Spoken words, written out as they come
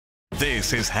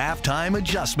This is Halftime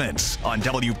Adjustments on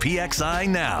WPXI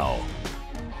Now.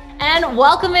 And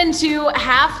welcome into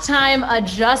Halftime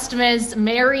Adjustments.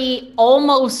 Merry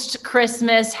almost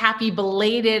Christmas. Happy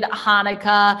belated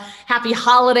Hanukkah. Happy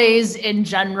holidays in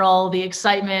general. The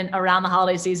excitement around the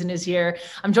holiday season is here.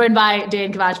 I'm joined by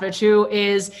Dan Kovacevic, who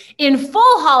is in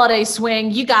full holiday swing.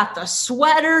 You got the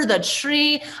sweater, the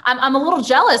tree. I'm a little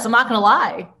jealous. I'm not going to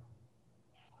lie.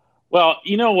 Well,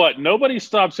 you know what? Nobody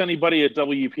stops anybody at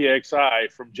WPXI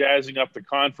from jazzing up the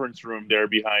conference room there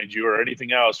behind you or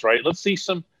anything else, right? Let's see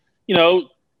some,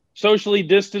 socially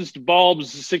distanced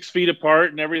bulbs 6 feet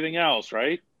apart and everything else,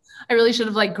 right? I really should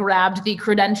have grabbed the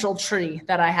credential tree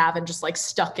that I have and just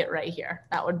stuck it right here.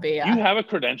 That would be. You have a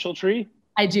credential tree?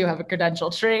 I do have a credential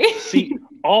tree. See,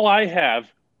 all I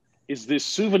have is this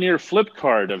souvenir flip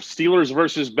card of Steelers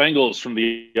versus Bengals from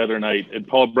the other night at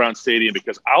Paul Brown Stadium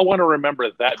because I'll want to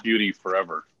remember that beauty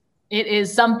forever. It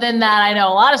is something that I know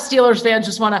a lot of Steelers fans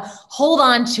just want to hold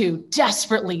on to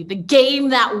desperately. The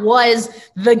game that was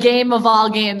the game of all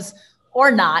games,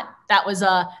 or not. That was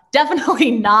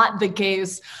definitely not the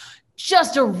case.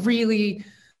 Just a really,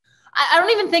 I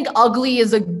don't even think ugly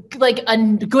is a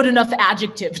good enough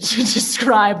adjective to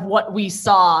describe what we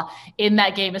saw in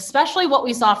that game, especially what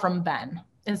we saw from Ben,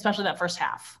 and especially that first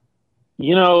half.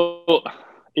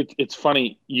 It's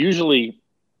funny. Usually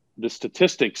the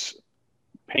statistics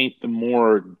paint the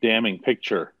more damning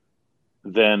picture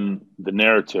than the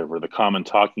narrative or the common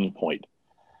talking point.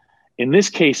 In this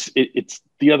case, it's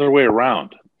the other way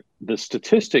around. The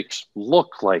statistics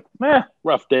look like,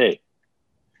 rough day.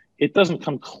 It doesn't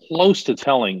come close to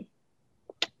telling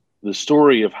the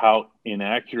story of how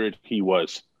inaccurate he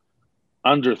was.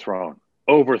 Underthrown,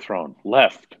 overthrown,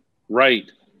 left, right,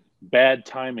 bad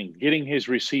timing, getting his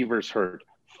receivers hurt,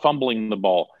 fumbling the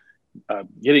ball,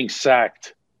 getting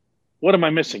sacked. What am I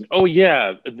missing? Oh,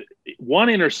 yeah, one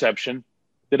interception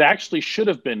that actually should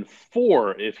have been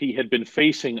 4 if he had been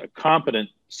facing a competent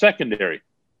secondary.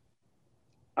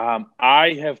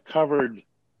 I have covered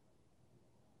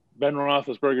Ben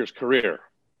Roethlisberger's career,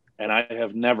 and I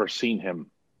have never seen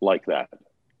him like that.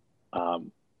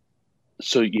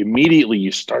 So immediately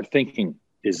you start thinking,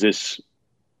 is this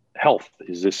health?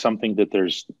 Is this something that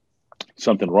there's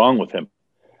something wrong with him?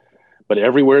 But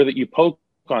everywhere that you poke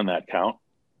on that count,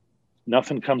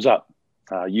 nothing comes up.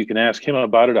 You can ask him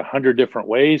about it 100 different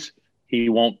ways. He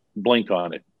won't blink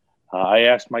on it. I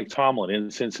asked Mike Tomlin in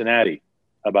Cincinnati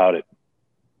about it.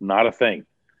 Not a thing.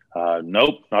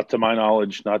 Nope, not to my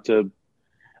knowledge.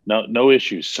 No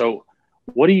issues. So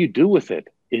what do you do with it?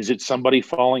 Is it somebody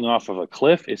falling off of a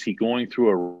cliff? Is he going through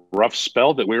a rough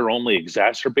spell that we're only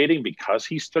exacerbating because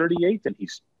he's 38 and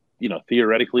he's,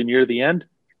 theoretically near the end?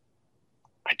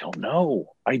 I don't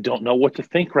know. I don't know what to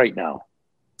think right now.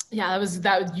 Yeah,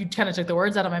 that you kind of took the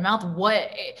words out of my mouth. What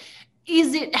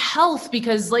is it health?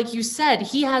 Because like you said,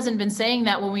 he hasn't been saying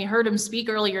that. When we heard him speak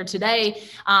earlier today, he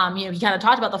kind of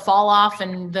talked about the fall off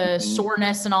and the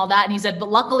soreness and all that. And he said, but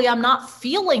luckily I'm not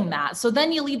feeling that. So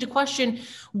then you lead to question,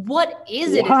 what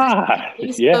is it? Why?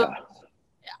 Is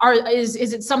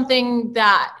it something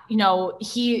that,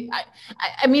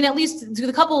 I mean, at least through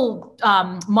the couple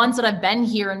months that I've been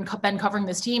here and been covering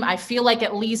this team, I feel like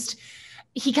at least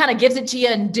he kind of gives it to you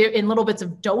in little bits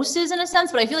of doses in a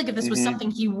sense, but I feel like if this was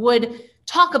something, he would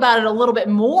talk about it a little bit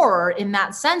more in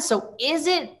that sense. So is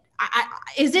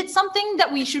it something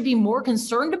that we should be more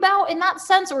concerned about in that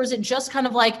sense? Or is it just kind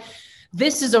of like,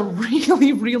 this is a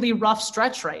really, really rough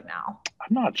stretch right now?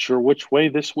 I'm not sure which way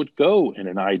this would go in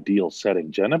an ideal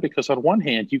setting, Jenna, because on one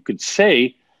hand, you could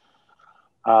say,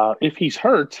 if he's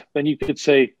hurt, then you could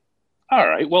say, all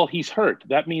right, well, he's hurt.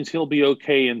 That means he'll be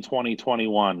okay in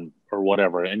 2021 or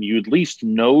whatever. And you at least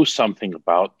know something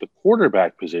about the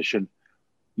quarterback position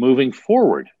moving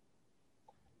forward.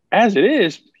 As it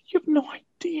is, you have no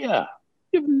idea.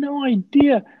 You have no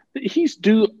idea. He's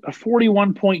due a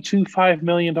 $41.25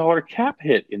 million cap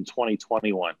hit in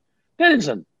 2021. That is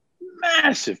a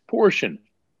massive portion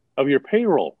of your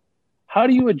payroll. How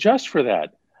do you adjust for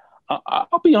that?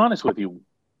 I'll be honest with you.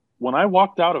 When I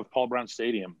walked out of Paul Brown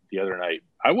Stadium the other night,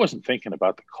 I wasn't thinking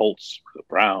about the Colts or the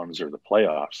Browns or the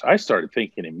playoffs. I started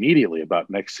thinking immediately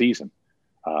about next season.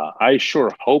 I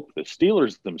sure hope the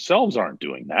Steelers themselves aren't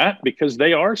doing that because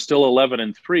they are still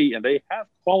 11-3 and they have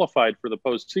qualified for the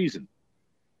postseason.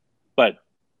 But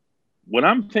when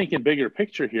I'm thinking bigger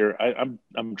picture here,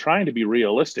 I'm trying to be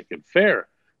realistic and fair.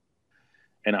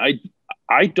 And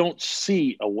I don't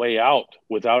see a way out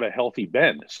without a healthy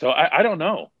Ben. So I don't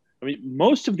know. I mean,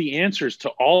 most of the answers to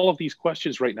all of these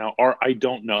questions right now are I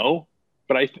don't know,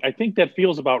 but I think that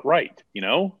feels about right,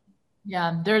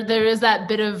 Yeah, there is that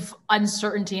bit of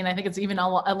uncertainty, and I think it's even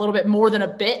a little bit more than a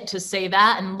bit to say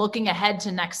that. And looking ahead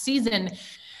to next season,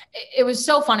 it was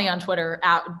so funny on Twitter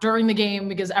during the game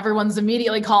because everyone's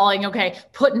immediately calling, okay,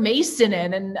 put Mason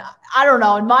in. And I don't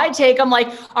know. In my take, I'm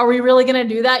like, are we really going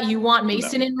to do that? You want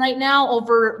Mason in right now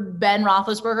over Ben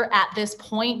Roethlisberger at this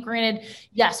point? Granted,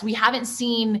 yes, we haven't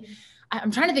seen. I'm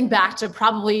trying to think back to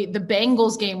probably the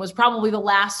Bengals game was probably the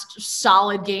last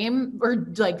solid game or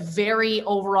like very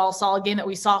overall solid game that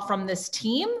we saw from this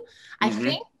team. I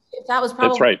think that was probably.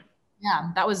 That's right.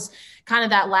 Yeah, that was kind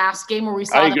of that last game where we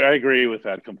saw. I agree with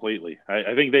that completely.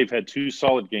 I think they've had 2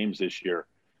 solid games this year.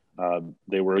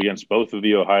 They were against both of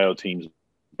the Ohio teams,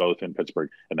 both in Pittsburgh,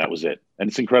 and that was it. And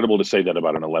it's incredible to say that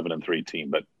about an 11-3 team,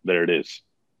 but there it is.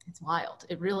 It's wild.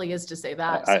 It really is to say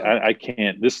that. I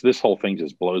can't. This whole thing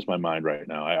just blows my mind right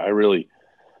now.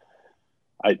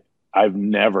 I've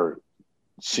never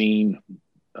seen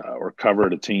or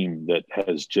covered a team that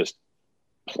has just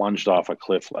plunged off a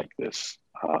cliff like this,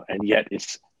 and yet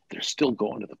they're still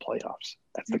going to the playoffs.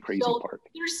 That's the crazy part.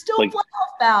 They're still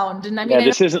playoff bound, and I mean,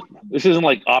 this isn't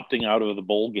like opting out of the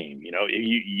bowl game. You know,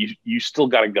 you still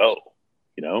got to go.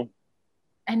 You know,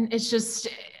 and it's just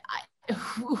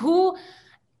who.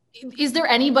 Is there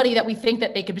anybody that we think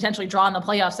that they could potentially draw in the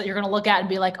playoffs that you're going to look at and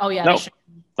be like, oh, yeah. No,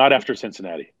 not after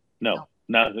Cincinnati. No.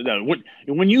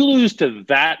 When you lose to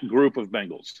that group of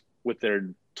Bengals with their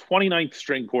 29th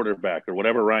string quarterback or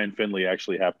whatever Ryan Finley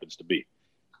actually happens to be,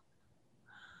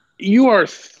 you are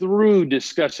through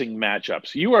discussing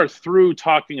matchups. You are through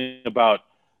talking about,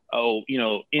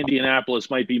 Indianapolis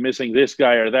might be missing this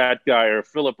guy or that guy or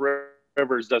Phillip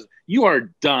Rivers does. You are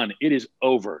done. It is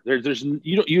over.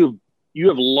 You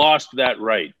have lost that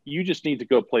right. You just need to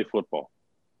go play football.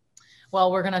 Well,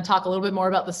 we're going to talk a little bit more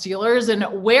about the Steelers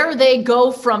and where they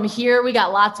go from here. We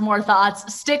got lots more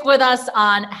thoughts. Stick with us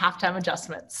on Halftime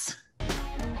Adjustments.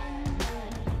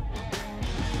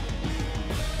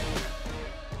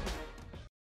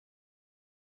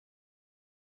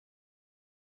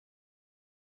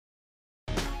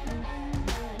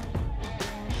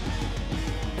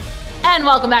 And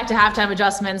welcome back to Halftime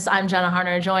Adjustments. I'm Jenna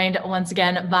Harner, joined once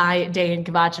again by Dejan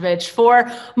Kovacevic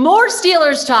for more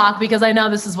Steelers talk, because I know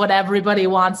this is what everybody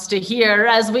wants to hear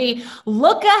as we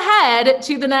look ahead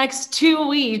to the next 2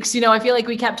 weeks. I feel like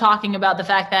we kept talking about the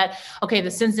fact that, okay,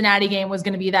 the Cincinnati game was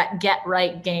going to be that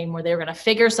get-right game where they were going to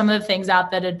figure some of the things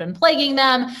out that had been plaguing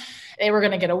them. They were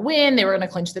going to get a win. They were going to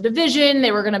clinch the division.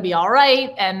 They were going to be all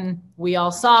right. And we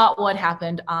all saw what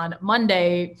happened on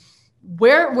Monday.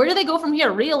 Where do they go from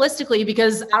here realistically?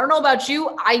 Because I don't know about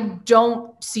you, I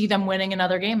don't see them winning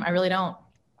another game. I really don't.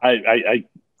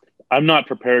 I'm not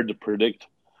prepared to predict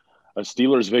a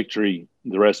Steelers victory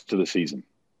the rest of the season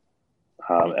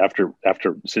after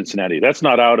Cincinnati. That's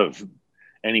not out of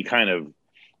any kind of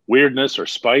weirdness or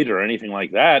spite or anything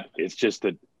like that. It's just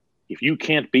that if you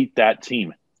can't beat that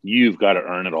team, you've got to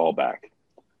earn it all back.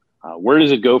 Where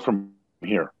does it go from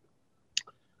here?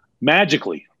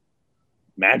 Magically,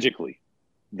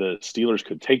 the Steelers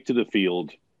could take to the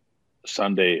field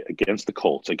Sunday against the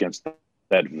Colts, against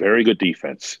that very good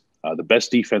defense, the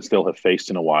best defense they'll have faced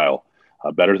in a while,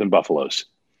 better than Buffalo's.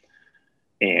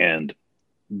 And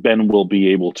Ben will be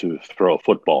able to throw a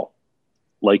football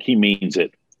like he means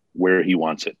it, where he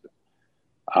wants it.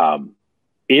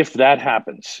 If that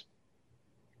happens,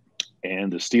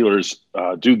 and the Steelers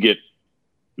do get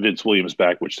Vince Williams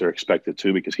back, which they're expected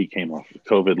to because he came off the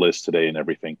COVID list today and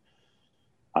everything,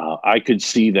 I could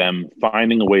see them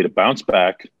finding a way to bounce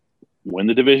back, win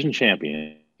the division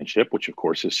championship, which of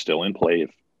course is still in play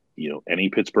if any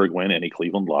Pittsburgh win, any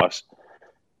Cleveland loss,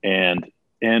 and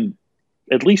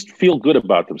at least feel good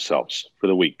about themselves for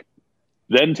the week.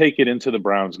 Then take it into the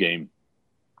Browns game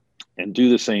and do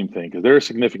the same thing, because they're a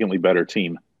significantly better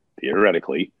team,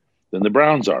 theoretically, than the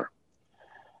Browns are.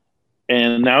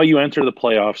 And now you enter the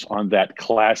playoffs on that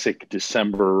classic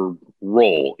December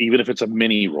roll, even if it's a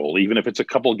mini roll, even if it's a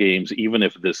couple games, even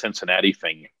if the Cincinnati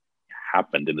thing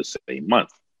happened in the same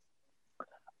month.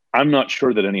 I'm not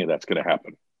sure that any of that's going to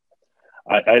happen.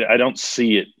 I don't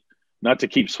see it, not to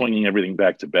keep swinging everything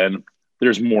back to Ben.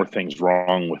 There's more things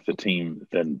wrong with the team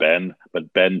than Ben,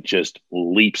 but Ben just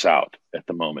leaps out at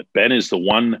the moment. Ben is the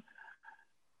one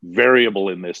variable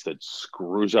in this that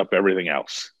screws up everything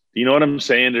else. You know what I'm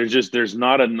saying? There's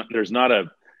not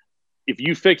a, if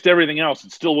you fixed everything else,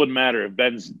 it still wouldn't matter if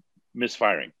Ben's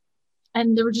misfiring.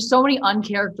 And there were just so many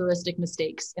uncharacteristic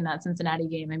mistakes in that Cincinnati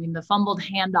game. I mean, the fumbled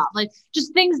handoff, like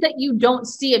just things that you don't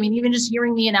see. I mean, even just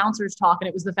hearing the announcers talk, and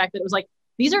it was the fact that it was like,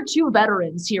 these are two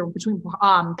veterans here between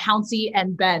Pouncey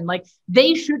and Ben. Like,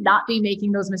 they should not be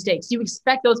making those mistakes. You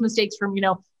expect those mistakes from,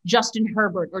 Justin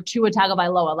Herbert or Tua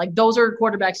Tagovailoa. Like, those are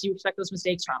quarterbacks you expect those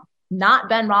mistakes from, not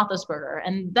Ben Roethlisberger.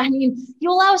 And I mean,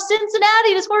 you allow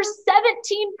Cincinnati to score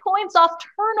 17 points off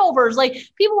turnovers. Like,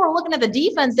 people were looking at the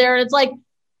defense there, and it's like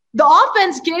the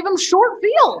offense gave them short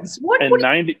fields. What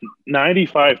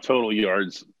 95 total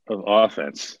yards of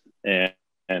offense.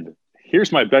 And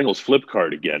here's my Bengals flip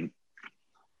card again.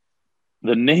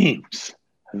 The names.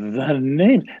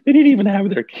 They didn't even have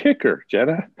their kicker,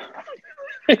 Jenna.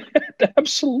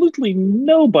 Absolutely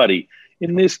nobody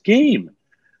in this game.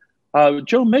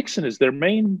 Joe Mixon is their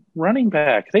main running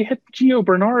back. They had Gio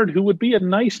Bernard, who would be a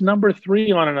nice number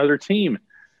 3 on another team.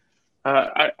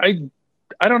 I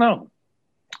don't know.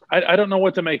 I don't know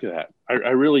what to make of that.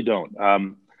 I really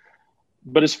don't.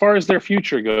 But as far as their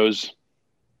future goes,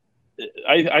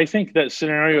 I think that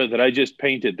scenario that I just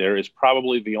painted there is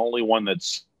probably the only one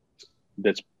that's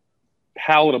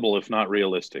palatable, if not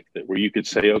realistic, that where you could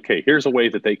say, okay, here's a way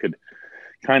that they could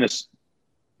kind of,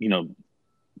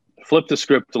 flip the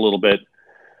script a little bit,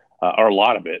 or a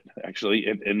lot of it actually,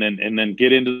 and then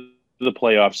get into the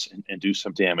playoffs and do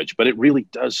some damage. But it really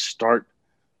does start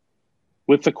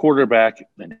with the quarterback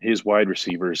and his wide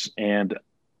receivers. And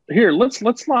here, let's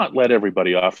not let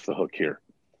everybody off the hook here.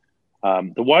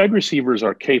 The wide receivers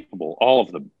are capable, all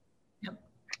of them,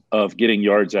 of getting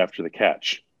yards after the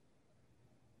catch.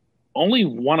 Only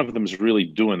one of them is really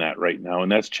doing that right now,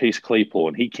 and that's Chase Claypool,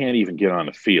 and he can't even get on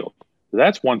the field.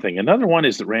 That's one thing. Another one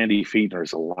is that Randy Fiedner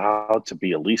is allowed to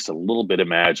be at least a little bit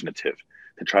imaginative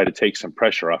to try to take some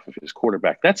pressure off of his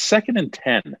quarterback. That's 2nd and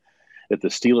 10 that the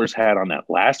Steelers had on that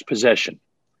last possession.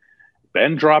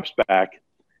 Ben drops back.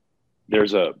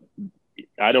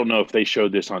 I don't know if they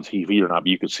showed this on TV or not, but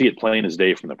you could see it plain as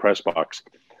day from the press box.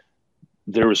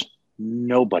 There was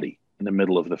nobody in the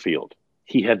middle of the field.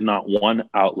 He had not one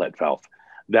outlet valve.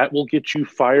 That will get you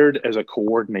fired as a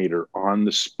coordinator on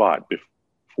the spot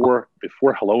before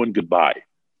hello and goodbye.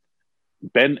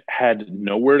 Ben had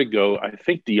nowhere to go. I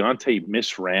think Deontay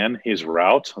misran his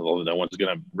route, although no one's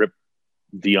going to rip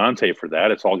Deontay for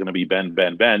that. It's all going to be Ben.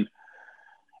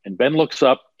 And Ben looks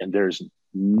up, and there's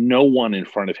no one in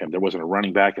front of him. There wasn't a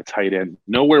running back, a tight end,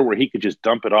 nowhere where he could just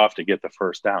dump it off to get the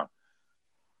first down.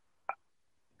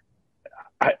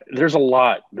 There's a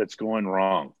lot that's going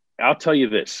wrong. I'll tell you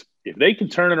this. If they can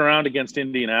turn it around against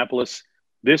Indianapolis,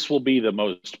 this will be the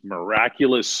most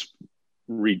miraculous,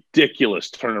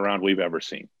 ridiculous turnaround we've ever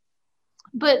seen.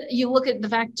 But you look at the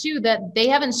fact, too, that they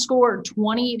haven't scored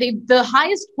 20. The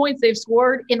highest points they've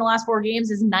scored in the last 4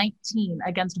 games is 19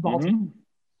 against Baltimore. Mm-hmm.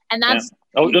 And that's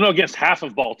against half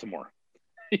of Baltimore.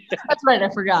 That's right. I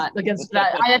forgot against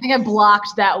that. I think I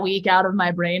blocked that week out of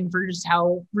my brain for just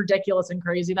how ridiculous and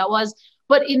crazy that was.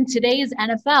 But in today's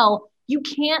NFL, you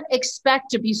can't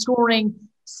expect to be scoring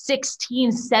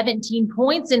 16, 17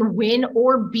 points and win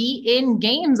or be in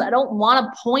games. I don't want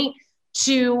to point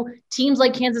to teams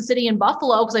like Kansas City and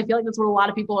Buffalo because I feel like that's what a lot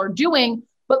of people are doing.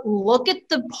 But look at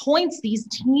the points these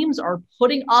teams are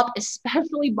putting up,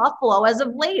 especially Buffalo as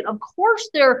of late. Of course,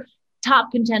 they're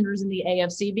top contenders in the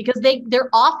AFC because their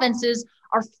offenses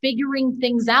are figuring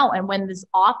things out. And when this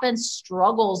offense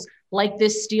struggles like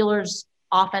this Steelers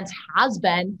offense has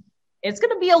been, it's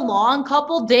going to be a long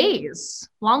couple days,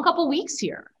 long couple weeks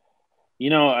here.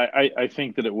 I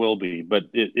think that it will be, but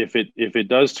if it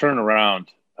does turn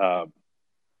around,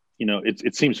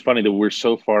 it seems funny that we're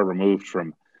so far removed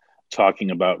from talking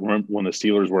about when the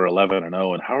Steelers were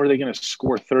 11-0 and how are they going to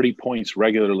score 30 points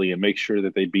regularly and make sure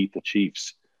that they beat the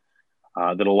Chiefs.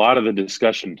 That a lot of the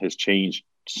discussion has changed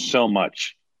so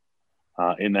much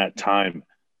in that time.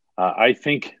 I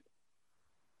think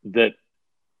that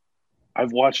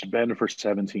I've watched Ben for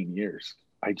 17 years.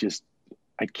 I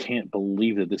can't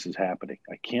believe that this is happening.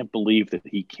 I can't believe that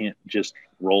he can't just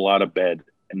roll out of bed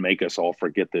and make us all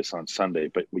forget this on Sunday.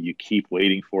 But when you keep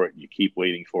waiting for it, and you keep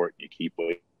waiting for it, and you keep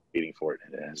waiting for it,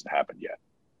 and it hasn't happened yet.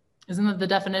 Isn't that the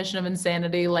definition of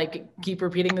insanity? Like keep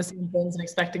repeating the same things and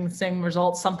expecting the same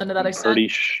results, something to that extent?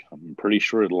 I'm pretty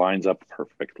sure it lines up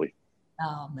perfectly.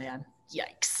 Oh, man.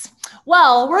 Yikes.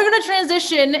 Well, we're going to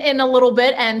transition in a little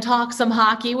bit and talk some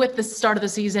hockey with the start of the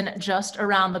season just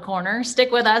around the corner.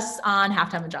 Stick with us on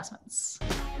Halftime Adjustments.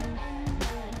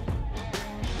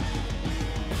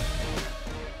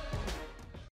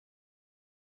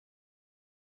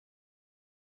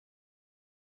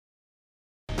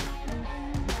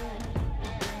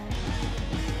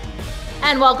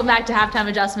 And welcome back to Halftime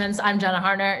Adjustments. I'm Jenna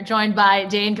Harner, joined by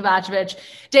Dane Kovacevic.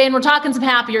 Dane, we're talking some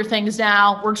happier things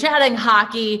now. We're chatting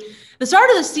hockey. The start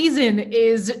of the season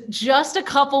is just a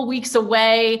couple weeks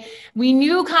away. We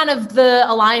knew kind of the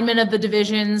alignment of the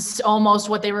divisions, almost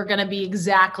what they were going to be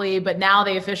exactly, but now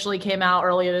they officially came out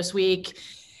earlier this week.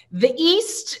 The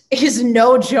East is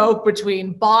no joke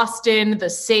between Boston, the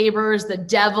Sabres, the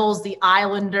Devils, the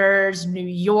Islanders, New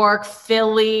York,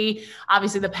 Philly,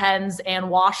 obviously the Pens, and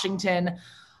Washington.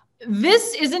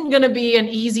 This isn't going to be an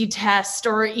easy test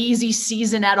or easy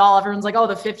season at all. Everyone's like, oh,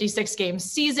 the 56-game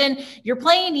season. You're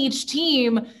playing each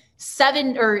team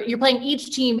you're playing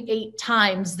each team 8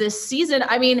 times this season.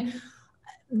 I mean,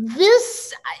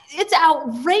 it's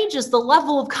outrageous, the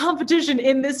level of competition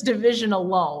in this division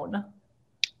alone.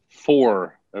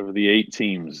 4 of the 8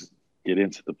 teams get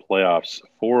into the playoffs.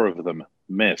 4 of them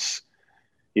miss.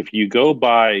 If you go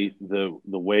by the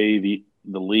way the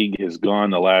league has gone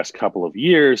the last couple of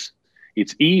years,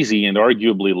 it's easy and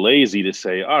arguably lazy to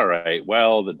say, all right,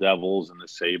 well, the Devils and the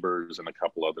Sabres and a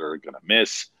couple other are going to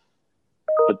miss.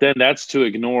 But then that's to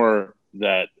ignore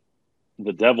that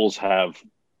the Devils have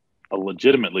a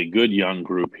legitimately good young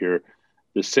group here.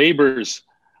 The Sabres,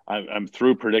 I'm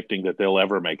through predicting that they'll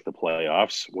ever make the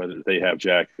playoffs, whether they have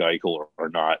Jack Eichel or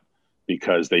not,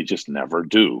 because they just never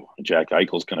do. Jack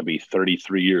Eichel's going to be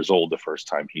 33 years old the first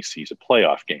time he sees a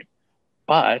playoff game.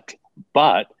 But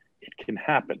it can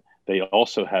happen. They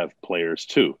also have players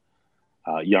too,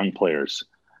 young players.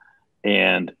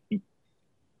 And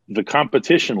the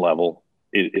competition level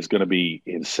is going to be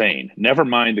insane. Never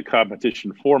mind the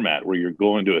competition format where you're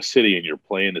going to a city and you're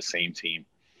playing the same team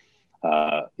 2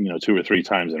 or 3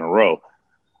 times in a row.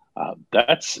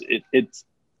 It's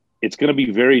going to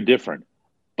be very different.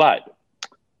 But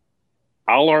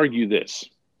I'll argue this.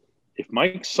 If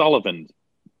Mike Sullivan's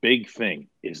big thing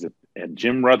is that, and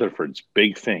Jim Rutherford's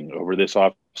big thing over this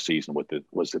offseason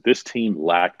was that this team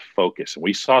lacked focus. And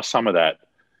we saw some of that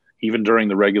even during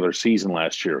the regular season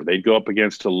last year. They'd go up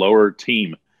against a lower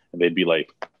team and they'd be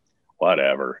like,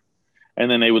 whatever. And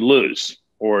then they would lose,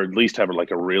 or at least have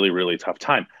a really, really tough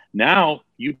time. Now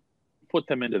you put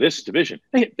them into this division.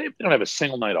 They don't have a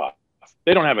single night off.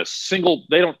 They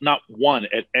don't not one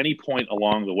at any point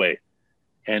along the way.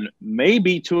 And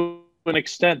maybe to an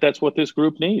extent, that's what this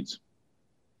group needs.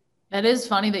 That is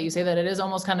funny that you say that. It is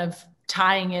almost kind of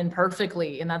tying in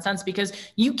perfectly in that sense, because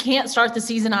you can't start the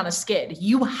season on a skid.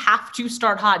 You have to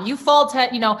start hot. You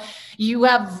you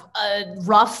have a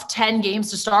rough 10 games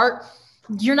to start.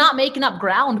 You're not making up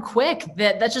ground quick.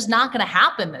 That's just not going to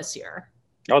happen this year.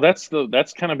 Oh, it's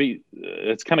kind of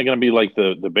going to be like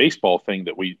the baseball thing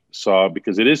that we saw,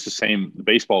 because it is the same.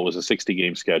 Baseball was a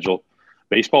 60-game schedule.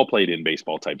 Baseball played in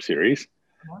baseball type series,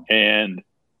 and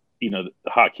the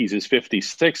hockey's is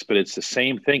 56, but it's the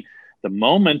same thing. The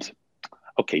moment,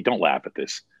 okay, don't laugh at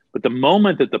this, but the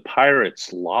moment that the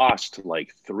Pirates lost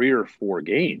 3 or 4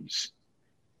 games,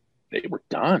 they were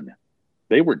done.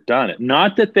 They were done.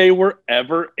 Not that they were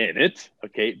ever in it,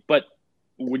 okay, but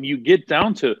when you get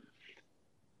down to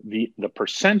the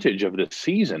percentage of the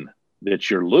season that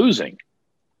you're losing,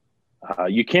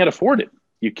 you can't afford it.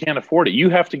 You can't afford it. You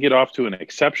have to get off to an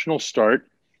exceptional start.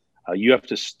 You have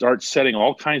to start setting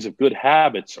all kinds of good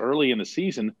habits early in the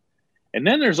season. And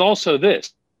then there's also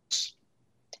this.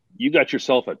 You got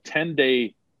yourself a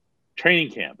 10-day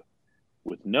training camp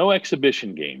with no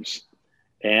exhibition games.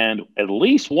 And at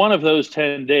least one of those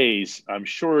 10 days, I'm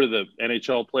sure the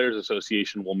NHL Players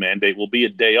Association will mandate, will be a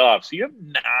day off. So you have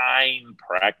 9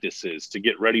 practices to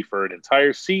get ready for an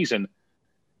entire season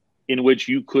in which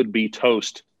you could be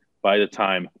toast by the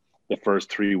time the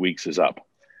first 3 weeks is up.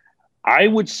 I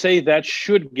would say that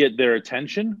should get their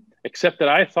attention, except that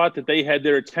I thought that they had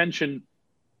their attention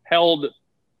held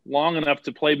long enough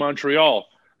to play Montreal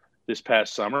this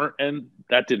past summer, and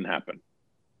that didn't happen.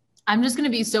 I'm just going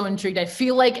to be so intrigued. I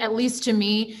feel like, at least to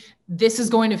me, this is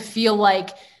going to feel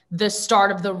like the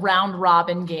start of the round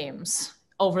robin games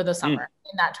over the summer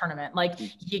in that tournament.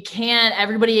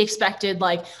 Everybody expected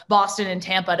Boston and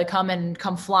Tampa to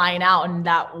come flying out. And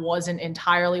that wasn't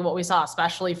entirely what we saw,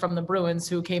 especially from the Bruins,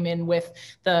 who came in with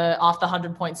off the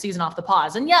 100-point season off the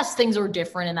pause. And yes, things are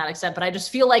different in that extent, but I just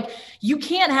feel like you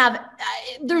can't have,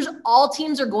 all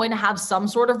teams are going to have some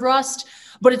sort of rust,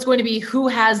 but it's going to be who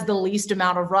has the least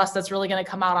amount of rust that's really going to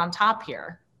come out on top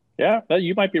here. Yeah,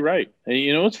 you might be right. And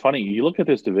it's funny. You look at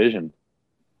this division,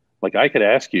 I could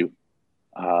ask you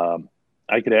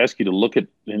to look at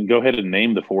and go ahead and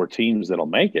name the 4 teams that'll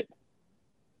make it.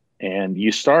 And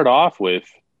you start off with,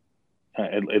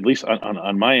 at least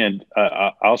on my end,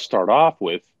 I'll start off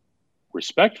with,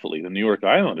 respectfully, the New York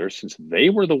Islanders, since they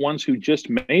were the ones who just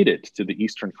made it to the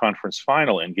Eastern Conference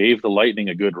Final and gave the Lightning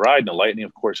a good ride. And the Lightning,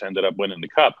 of course, ended up winning the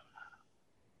Cup.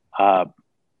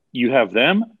 You have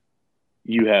them.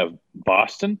 You have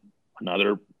Boston,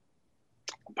 another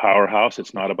powerhouse.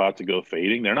 It's not about to go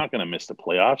fading. They're not going to miss the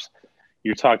playoffs.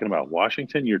 You're talking about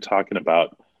Washington. You're talking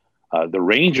about the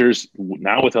Rangers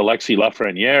now with Alexis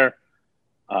Lafreniere.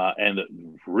 and the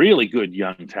really good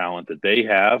young talent that they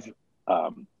have. I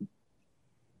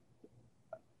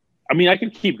mean, I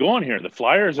could keep going here. The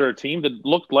Flyers are a team that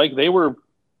looked like they were,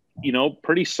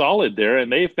 pretty solid there,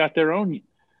 and they've got their own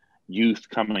youth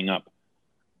coming up.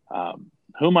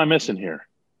 Who am I missing here?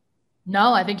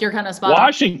 No, I think you're kind of spot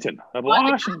Washington.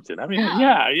 Washington. I mean,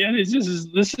 yeah.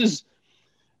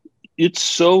 It's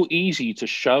so easy to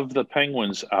shove the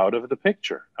Penguins out of the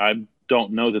picture. I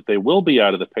don't know that they will be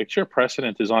out of the picture.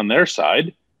 Precedent is on their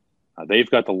side. They've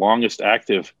got the longest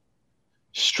active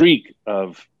streak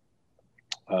of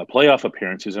playoff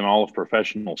appearances in all of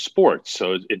professional sports.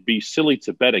 So it'd be silly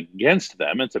to bet against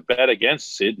them and to bet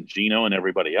against Sid and Gino and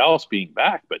everybody else being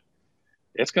back, but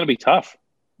it's going to be tough.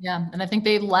 Yeah. And I think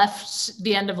they left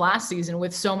the end of last season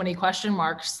with so many question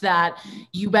marks that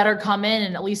you better come in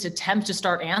and at least attempt to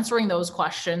start answering those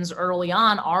questions early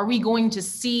on. Are we going to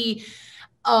see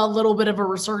a little bit of a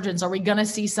resurgence? Are we going to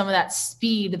see some of that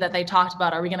speed that they talked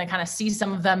about? Are we going to kind of see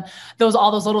some of them,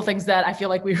 all those little things that I feel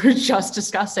like we were just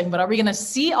discussing, but are we going to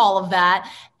see all of that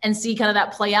and see kind of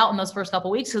that play out in those first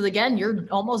couple of weeks? Because again, you're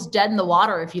almost dead in the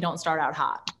water if you don't start out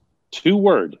hot.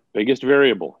 2-word, biggest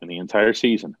variable in the entire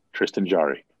season, Tristan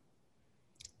Jarry.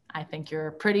 I think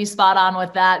you're pretty spot on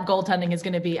with that. Goaltending is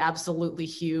going to be absolutely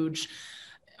huge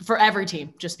for every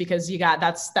team, just because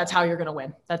that's how you're going to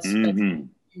win. That's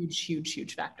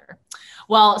huge factor.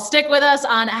 Well, stick with us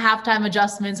on Halftime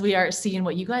Adjustments. We are seeing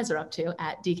what you guys are up to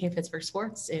at DK Pittsburgh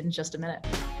Sports in just a minute.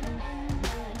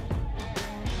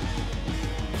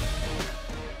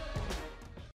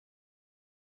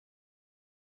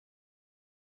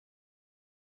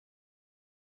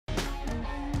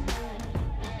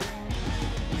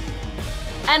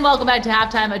 And welcome back to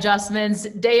Halftime Adjustments.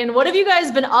 Dayan, what have you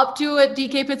guys been up to at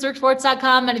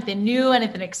DKPittsburghSports.com? Anything new,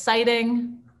 anything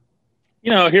exciting?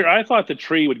 Here, I thought the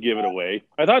tree would give it away.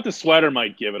 I thought the sweater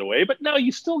might give it away, but no,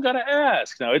 you still got to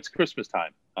ask. Now, it's Christmas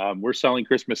time. We're selling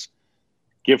Christmas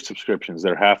gift subscriptions.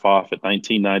 They're half off at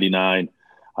 $19.99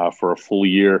 for a full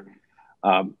year.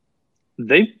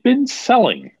 They've been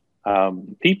selling.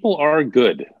 People are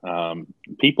good.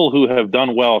 People who have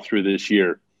done well through this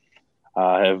year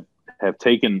have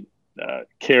taken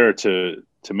care to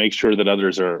make sure that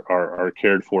others are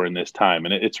cared for in this time.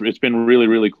 And it's been really,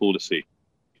 really cool to see.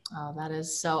 Oh, that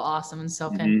is so awesome and so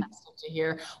fantastic to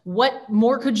hear. What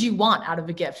more could you want out of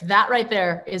a gift? That right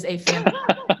there is a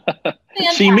fantastic.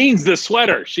 She means the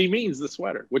sweater.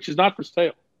 Which is not for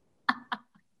sale.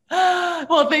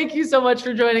 Well, thank you so much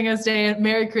for joining us, Dan.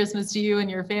 Merry Christmas to you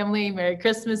and your family. Merry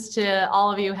Christmas to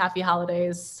all of you. Happy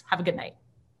holidays. Have a good night.